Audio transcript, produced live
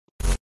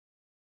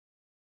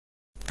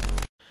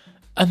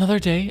Another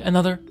day,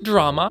 another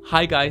drama.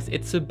 Hi guys,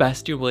 it's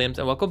Sebastian Williams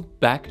and welcome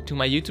back to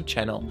my YouTube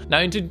channel. Now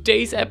in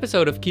today's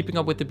episode of Keeping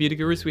Up with the Beauty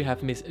Gurus, we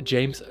have Miss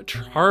James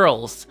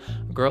Charles.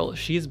 Girl,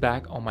 she's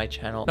back on my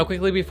channel. Now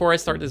quickly before I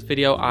start this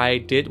video, I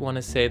did want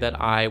to say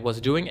that I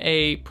was doing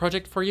a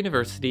project for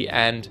university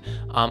and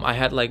I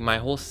had like my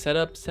whole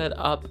setup set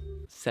up.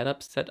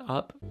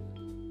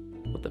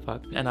 What the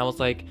fuck? And I was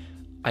like,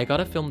 I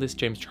gotta film this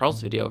James Charles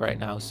video right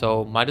now,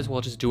 so might as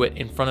well just do it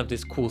in front of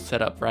this cool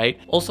setup, right?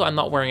 Also, I'm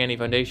not wearing any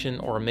foundation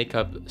or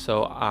makeup,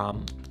 so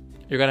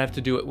you're gonna have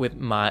to do it with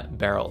my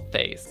barrel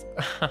face.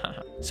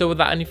 So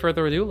without any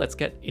further ado, let's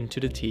get into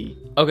the tea.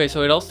 Okay,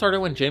 so it all started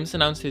when James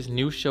announced his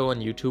new show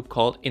on YouTube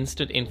called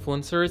Instant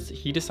Influencers.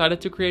 He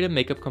decided to create a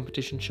makeup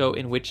competition show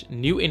in which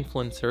new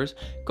influencers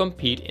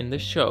compete in the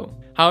show.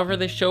 However,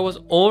 the show was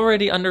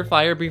already under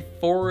fire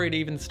before it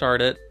even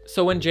started.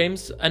 So when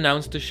James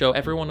announced the show,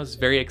 everyone was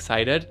very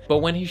excited, but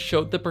when he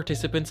showed the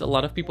participants, a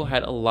lot of people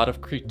had a lot of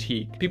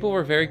critique. People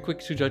were very quick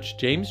to judge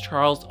James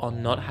Charles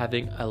on not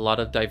having a lot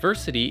of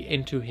diversity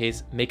into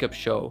his makeup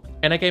show.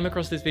 And I came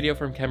across this video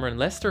from Cameron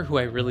Lester, who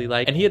I really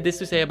like, and he had this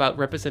to say about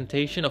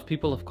representation of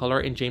people of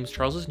color in James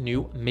Charles's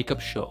new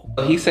makeup show.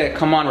 He said,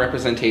 come on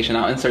representation.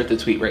 I'll insert the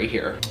tweet right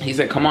here. He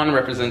said, come on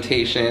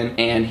representation,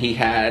 and he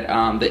had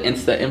the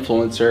Insta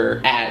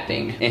influencer ad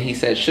thing. And he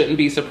said, shouldn't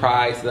be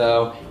surprised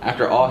though,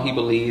 after all he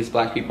believes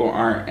Black people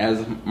aren't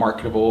as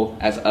marketable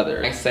as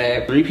others. I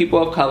said 3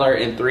 people of color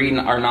and 3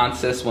 are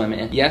non-cis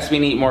women. Yes, we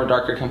need more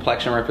darker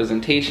complexion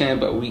representation,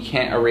 but we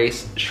can't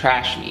erase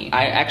Trash Me.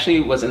 I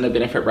actually was in the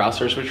benefit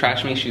browsers for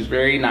Trash Me. She's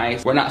very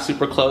nice. We're not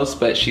super close,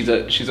 but she's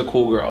a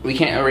cool girl. We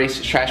can't erase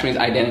Trash Me's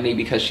identity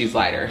because she's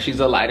lighter.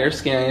 She's a lighter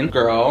skinned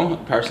girl,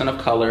 person of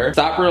color.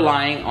 Stop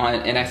relying on,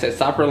 and I said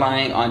stop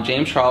relying on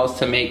James Charles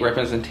to make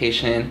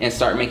representation and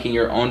start making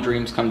your own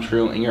dreams come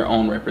true in your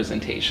own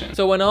representation.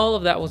 So when all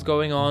of that was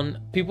going on,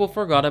 people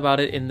forgot about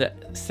it in the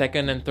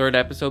second and third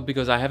episode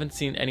because I haven't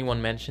seen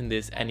anyone mention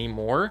this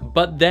anymore.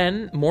 But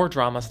then more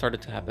drama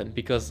started to happen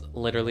because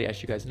literally,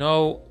 as you guys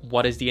know,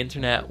 what is the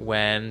internet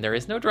when there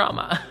is no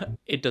drama?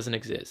 It doesn't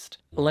exist.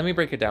 Let me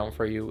break it down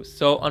for you.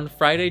 So on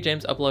Friday,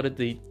 James uploaded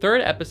the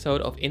 3rd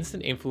episode of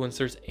Instant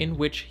Influencers in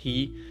which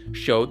he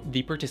showed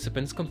the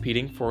participants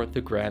competing for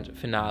the grand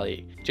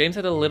finale. James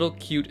had a little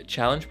cute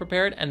challenge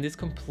prepared and this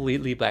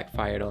completely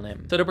backfired on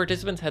him. So the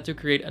participants had to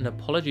create an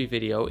apology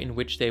video in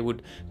which they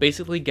would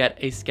basically get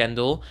a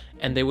scandal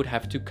and they would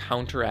have to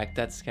counteract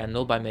that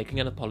scandal by making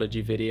an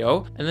apology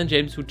video, and then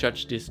James would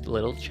judge this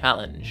little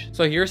challenge.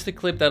 So here's the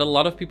clip that a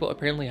lot of people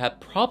apparently had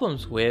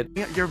problems with.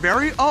 Your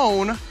very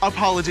own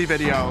apology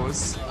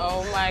videos.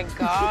 Oh my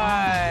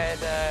god.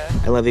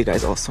 I love you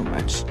guys all so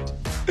much.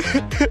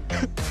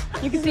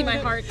 You can see my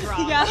heart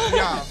drop.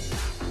 Yeah.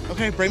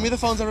 Okay, bring me the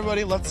phones,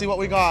 everybody. Let's see what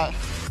we got.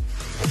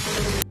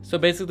 So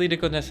basically the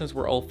contestants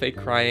were all fake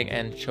crying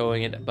and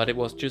showing it, but it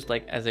was just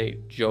like as a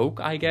joke,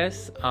 I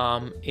guess,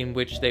 in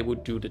which they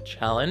would do the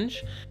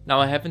challenge. Now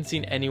I haven't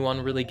seen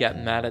anyone really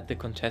get mad at the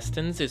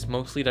contestants. It's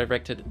mostly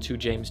directed to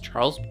James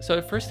Charles. So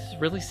at first it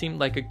really seemed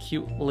like a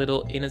cute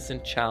little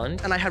innocent challenge.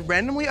 And I had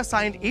randomly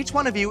assigned each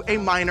one of you a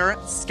minor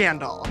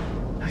scandal.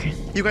 Okay.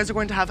 You guys are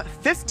going to have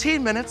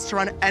 15 minutes to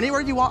run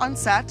anywhere you want on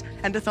set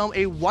and to film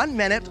a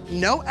 1-minute,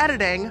 no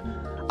editing,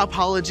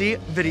 apology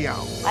video.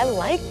 I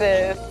like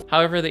this.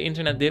 However, the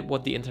internet did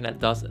what the internet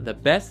does the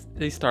best.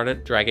 They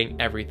started dragging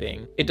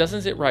everything. It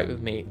doesn't sit right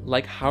with me.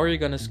 Like, how are you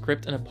gonna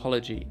script an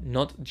apology?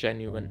 Not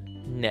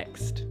genuine.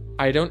 Next.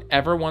 I don't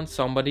ever want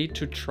somebody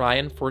to try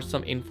and force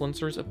some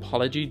influencer's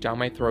apology down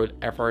my throat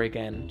ever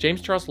again.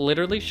 James Charles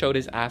literally showed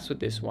his ass with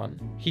this one.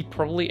 He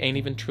probably ain't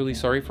even truly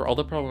sorry for all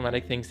the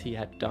problematic things he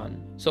had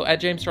done. So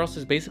James Charles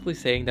is basically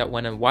saying that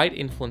when a white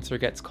influencer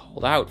gets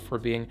called out for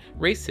being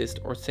racist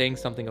or saying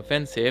something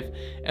offensive,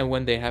 and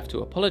when they have to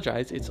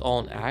apologize, it's all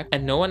an act,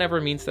 and no one ever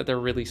means that they're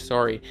really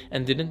sorry.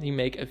 And didn't he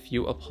make a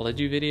few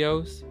apology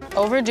videos?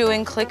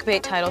 Overdoing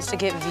clickbait titles to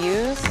get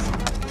views.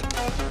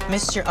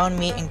 Missed your own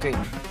meet and greet.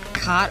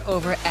 Caught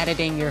over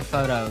editing your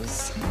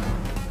photos.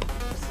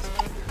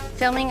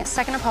 Filming a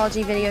second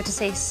apology video to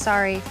say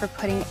sorry for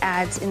putting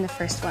ads in the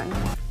first one.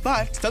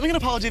 But filming an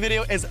apology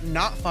video is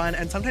not fun,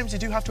 and sometimes you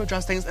do have to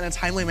address things in a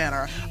timely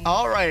manner.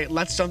 All right,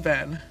 let's jump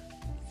in.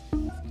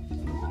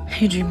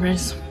 Hey,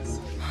 Dreamers.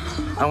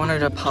 I wanted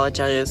to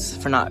apologize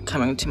for not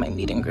coming to my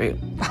meet and greet.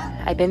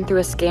 I've been through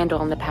a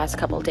scandal in the past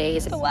couple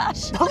days. The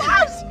lash.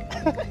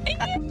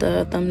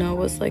 The thumbnail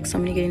was like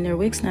somebody getting their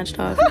wig snatched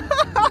off.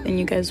 And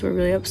you guys were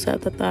really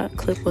upset that that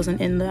clip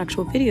wasn't in the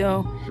actual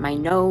video. My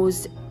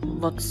nose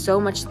looks so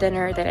much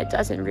thinner than it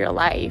does in real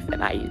life,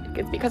 and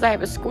it's because I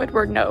have a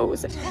Squidward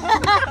nose.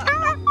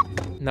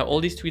 Now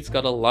all these tweets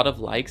got a lot of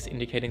likes,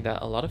 indicating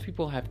that a lot of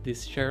people have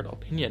this shared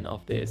opinion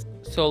of this.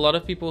 So a lot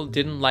of people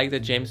didn't like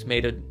that James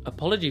made an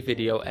apology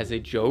video as a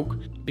joke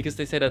because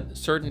they said that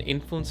certain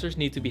influencers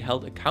need to be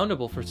held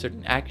accountable for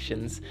certain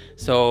actions,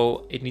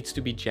 so it needs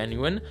to be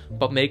genuine,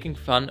 but making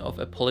fun of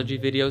apology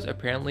videos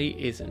apparently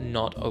is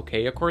not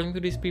okay according to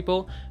these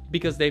people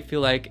because they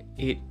feel like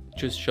it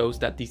just shows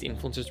that these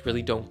influencers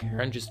really don't care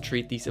and just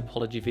treat these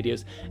apology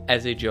videos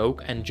as a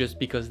joke, and just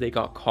because they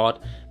got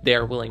caught, they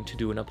are willing to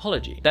do an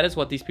apology. That is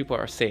what these people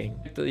are saying.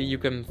 You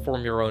can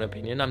form your own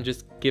opinion. I'm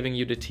just giving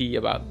you the tea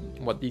about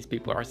what these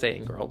people are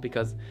saying, girl,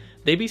 because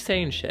they be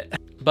saying shit.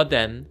 But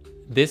then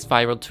this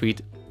viral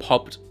tweet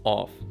popped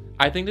off.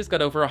 I think this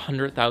got over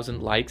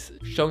 100,000 likes,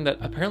 showing that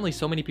apparently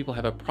so many people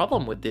have a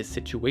problem with this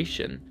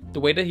situation. The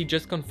way that he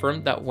just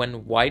confirmed that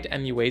when white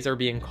MUAs are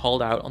being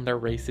called out on their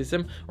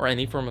racism or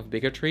any form of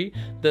bigotry,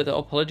 that the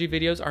apology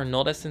videos are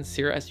not as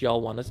sincere as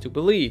y'all want us to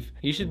believe.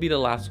 You should be the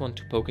last one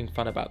to poking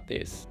fun about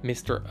this,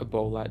 Mr.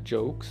 Ebola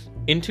jokes.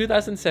 In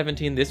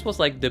 2017, this was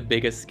like the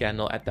biggest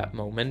scandal at that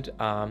moment.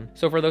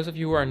 So for those of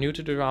you who are new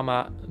to the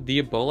drama,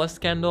 the Ebola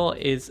scandal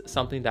is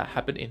something that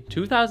happened in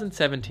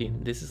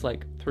 2017. This is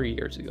like 3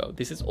 years ago.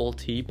 This is old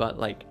tea, but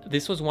like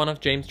this was one of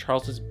James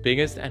Charles's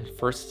biggest and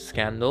first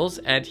scandals,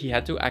 and he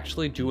had to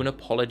actually do an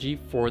apology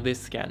for this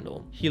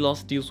scandal. He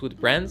lost deals with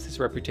brands, his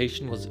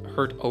reputation was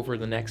hurt over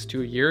the next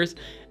 2 years,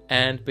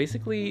 and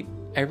basically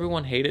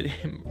everyone hated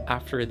him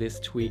after this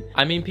tweet.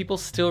 I mean, people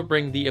still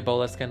bring the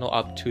Ebola scandal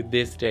up to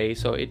this day,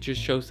 so it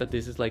just shows that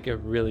this is like a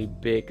really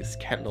big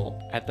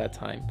scandal at that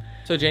time.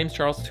 So James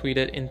Charles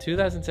tweeted in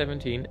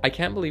 2017, "I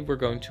can't believe we're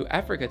going to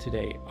Africa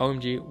today.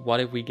 OMG, what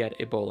if we get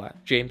Ebola?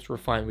 James, we're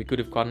fine. We could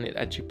have gotten it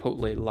at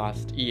Chipotle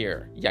last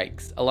year."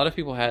 Yikes. A lot of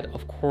people had,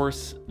 of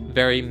course,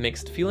 very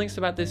mixed feelings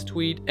about this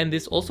tweet, and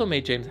this also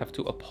made James have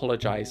to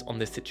apologize on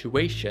this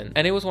situation.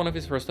 And it was one of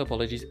his first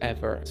apologies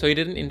ever. So he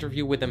did an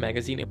interview with the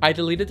magazine. "I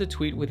deleted the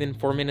tweet within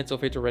 4 minutes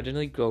of it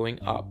originally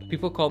going up.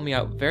 People called me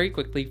out very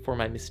quickly for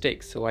my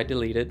mistakes, so I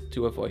deleted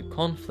to avoid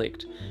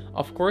conflict.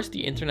 Of course,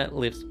 the internet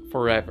lives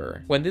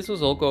forever. When this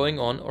was all going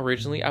on,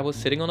 originally I was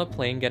sitting on a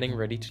plane getting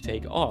ready to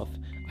take off.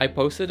 I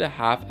posted a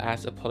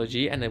half-assed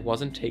apology and it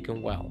wasn't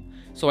taken well.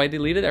 So I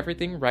deleted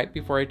everything right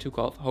before I took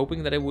off,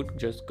 hoping that it would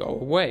just go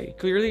away.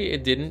 Clearly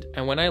it didn't,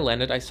 and when I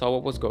landed I saw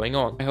what was going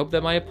on. I hope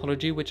that my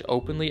apology, which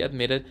openly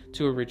admitted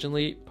to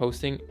originally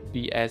posting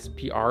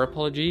BSPR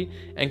apology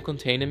and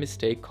contained a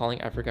mistake calling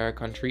Africa a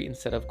country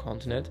instead of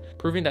continent,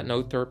 proving that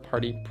no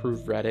third-party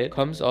proof read it,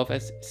 comes off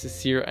as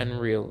sincere and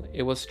real.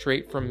 It was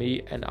straight from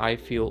me and I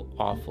feel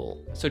awful."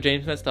 So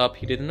James messed up,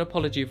 he did an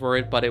apology for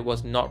it, but it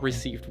was not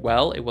received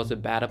well. It was a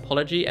bad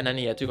apology, and then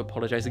he had to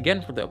apologize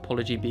again for the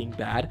apology being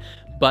bad,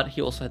 but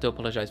he also had to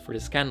apologize for the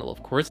scandal,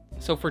 of course.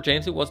 So for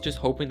James, it was just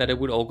hoping that it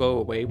would all go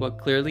away, but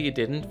clearly it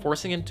didn't,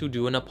 forcing him to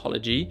do an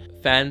apology.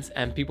 Fans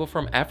and people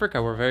from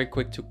Africa were very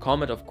quick to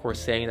comment, of course,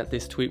 saying that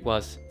this tweet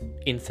was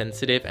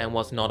insensitive and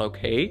was not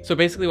okay. So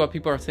basically what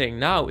people are saying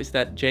now is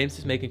that James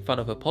is making fun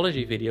of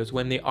apology videos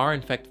when they are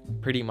in fact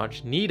pretty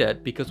much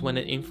needed, because when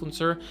an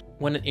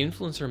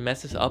influencer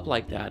messes up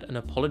like that, an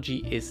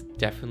apology is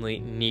definitely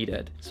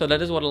needed. So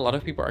that is what a lot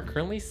of people are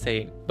currently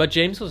saying. But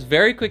James was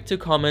very quick to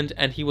comment,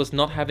 and he was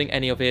not having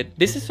any of it.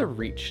 This is a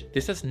reach.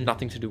 This has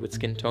nothing to do with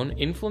skin tone.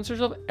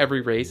 Influencers of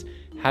every race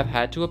have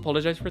had to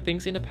apologize for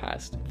things in the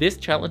past. This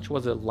challenge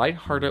was a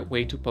light-hearted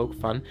way to poke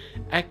fun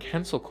at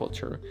cancel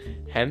culture,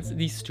 hence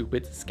these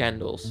stupid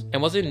scandals,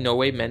 and was in no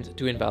way meant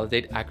to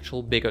invalidate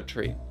actual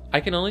bigotry. I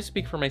can only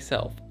speak for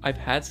myself. I've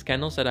had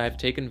scandals that I have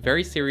taken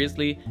very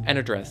seriously and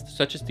addressed,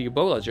 such as the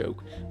Ebola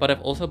joke, but I've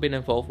also been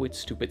involved with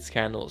stupid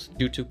scandals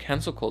due to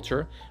cancel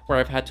culture where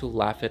I've had to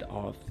laugh it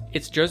off.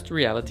 It's just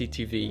reality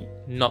TV,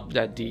 not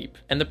that deep."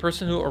 And the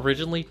person who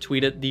originally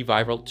tweeted the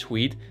viral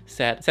tweet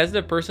says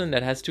the person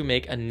that has to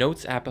make a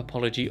Notes app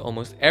apology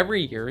almost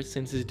every year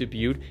since his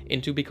debut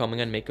into becoming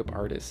a makeup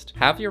artist.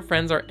 Half your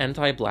friends are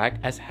anti-black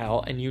as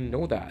hell, and you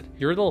know that.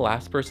 You're the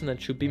last person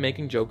that should be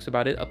making jokes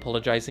about it,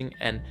 apologizing,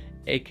 and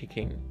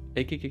A-kicking.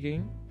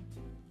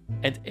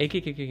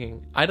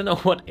 I don't know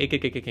what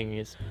A-kicking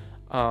is.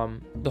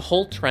 The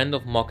whole trend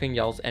of mocking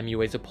y'all's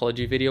MUA's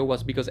apology video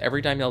was because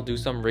every time y'all do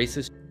some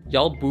racist,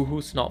 y'all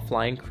boohoo, snot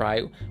fly, and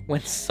cry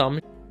when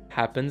some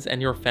happens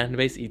and your fan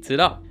base eats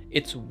it up.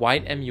 It's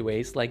white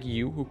MUAs like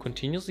you who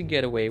continuously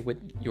get away with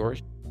your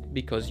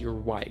because you're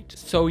white.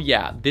 So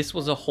yeah, this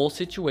was a whole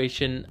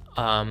situation.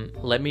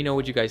 Let me know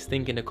what you guys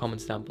think in the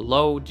comments down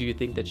below. Do you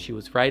think that she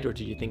was right, or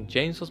do you think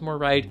James was more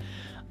right?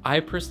 I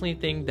personally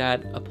think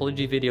that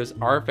apology videos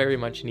are very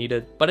much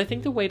needed, but I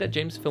think the way that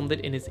James filmed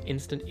it in his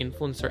Instant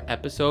Influencer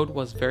episode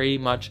was very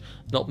much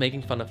not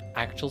making fun of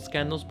actual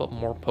scandals, but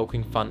more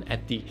poking fun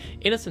at the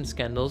innocent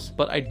scandals.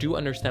 But I do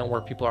understand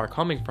where people are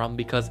coming from,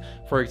 because,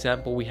 for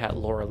example, we had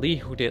Laura Lee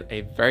who did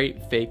a very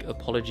fake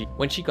apology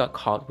when she got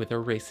caught with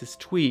her racist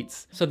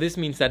tweets. So this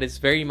means that it's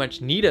very much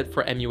needed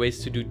for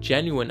MUAs to do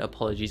genuine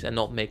apologies and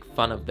not make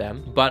fun of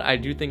them. But I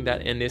do think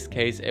that in this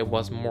case, it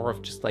was more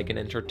of just like an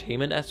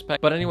entertainment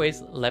aspect. But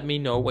anyways, let me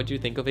know what you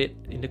think of it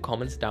in the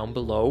comments down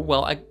below.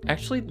 Well,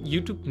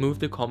 YouTube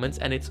moved the comments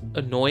and it's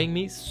annoying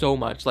me so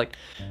much. Like,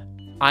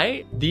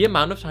 the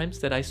amount of times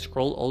that I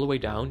scroll all the way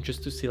down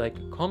just to see like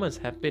comments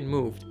have been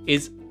moved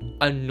is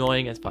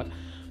annoying as fuck.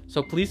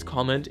 So please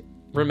comment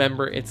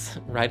remember, it's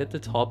right at the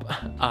top.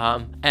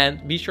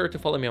 And be sure to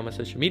follow me on my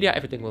social media.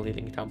 Everything will be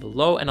linked down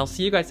below. And I'll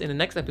see you guys in the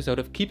next episode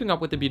of Keeping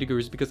Up with the Beauty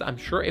Gurus, because I'm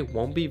sure it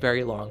won't be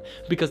very long,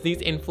 because these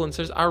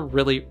influencers are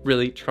really,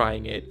 really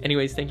trying it.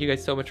 Anyways, thank you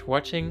guys so much for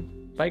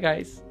watching. Bye,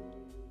 guys.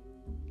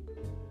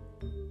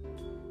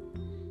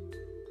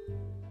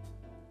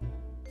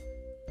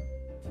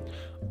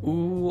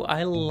 Ooh,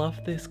 I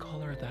love this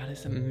color. That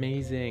is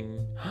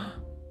amazing.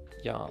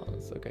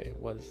 Yes, okay,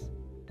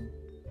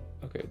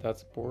 okay,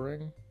 that's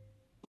boring.